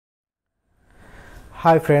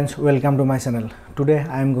Hi friends, welcome to my channel. Today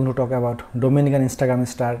I am going to talk about Dominican Instagram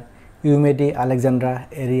star Yumeidy Alexandra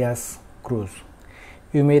Arias Cruz.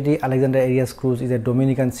 Yumeidy Alexandra Arias Cruz is a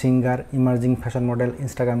Dominican singer, emerging fashion model,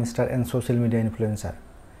 Instagram star and social media influencer.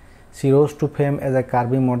 She rose to fame as a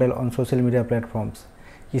curvy model on social media platforms,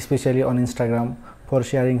 especially on Instagram, for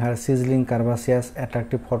sharing her sizzling, curvaceous,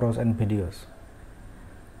 attractive photos and videos.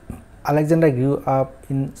 Alexandra grew up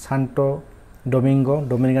in Santo Domingo,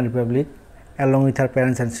 Dominican Republic, along with her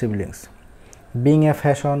parents and siblings. Being a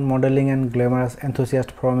fashion, modeling and glamorous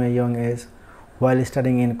enthusiast from a young age, while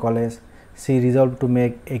studying in college, she resolved to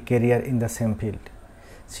make a career in the same field.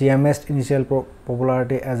 She amassed initial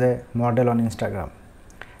popularity as a model on Instagram,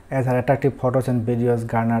 as her attractive photos and videos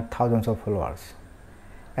garnered thousands of followers.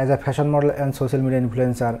 As a fashion model and social media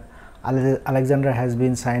influencer, Alexandra has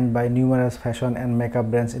been signed by numerous fashion and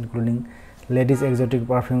makeup brands including Ladies Exotic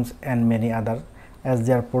Perfumes and many others as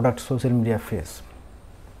their product social media face.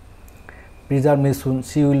 Preserve me soon,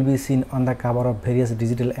 she will be seen on the cover of various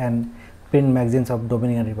digital and print magazines of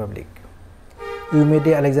Dominican Republic.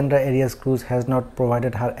 Yumeidy Alexandra Arias Cruz has not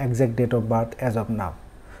provided her exact date of birth as of now,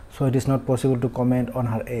 so it is not possible to comment on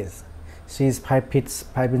her age. She is 5 feet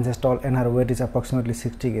 5 inches tall and her weight is approximately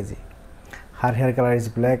 60 kg. Her hair color is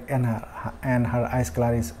black and her eyes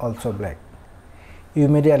color is also black.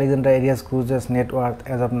 Yumeidy Alexandra Arias Cruz's net worth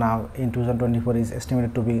as of now in 2024 is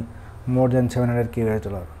estimated to be more than $700k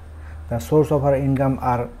US. The source of her income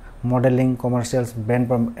are modeling, commercials, brand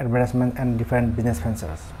advertisement and different business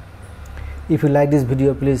ventures. If you like this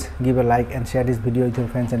video, please give a like and share this video with your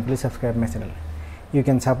friends and please subscribe my channel. You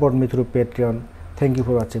can support me through Patreon. Thank you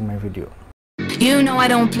for watching my video. You know I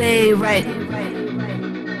don't play right.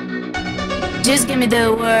 Just give me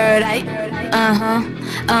the word,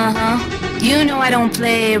 You know I don't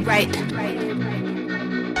play right.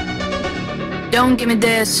 Don't give me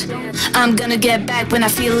this. I'm gonna get back when I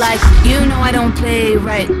feel like. You know I don't play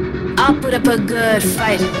right. I'll put up a good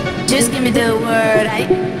fight. Just give me the word,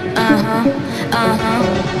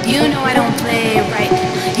 You know I don't play right.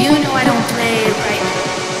 You know I don't play right.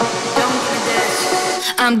 Don't give me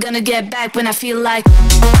this. I'm gonna get back when I feel like.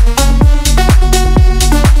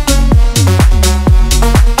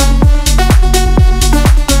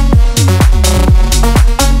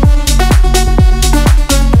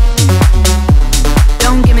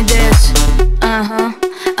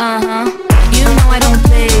 You know I don't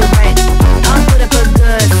play right. I'll put up a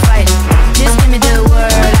good fight. Just give me the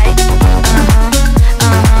word,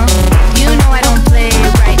 You know I don't play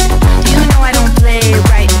right. You know I don't play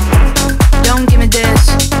right. Don't give me this.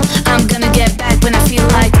 I'm gonna get back when I feel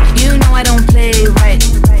like. You know I don't play right.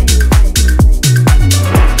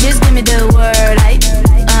 Just give me the word,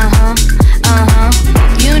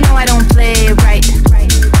 You know I don't play right.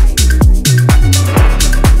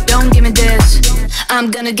 Don't give me this. I'm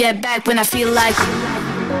gonna get back when I feel like.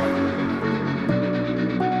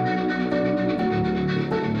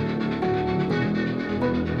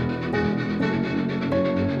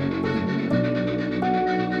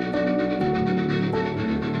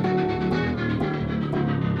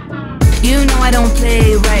 You know I don't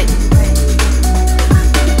play right.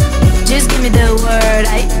 Just give me the word,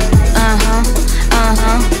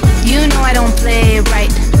 You know I don't play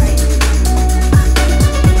right.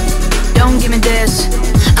 Don't give me this.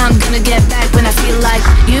 I'm gonna get back when I feel like.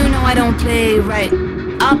 You know I don't play right.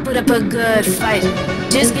 I'll put up a good fight.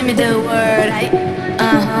 Just give me the word,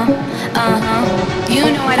 You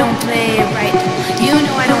know I don't play right. You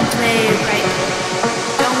know I don't play right.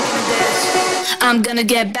 Don't give me this. I'm gonna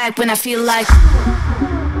get back when I feel like.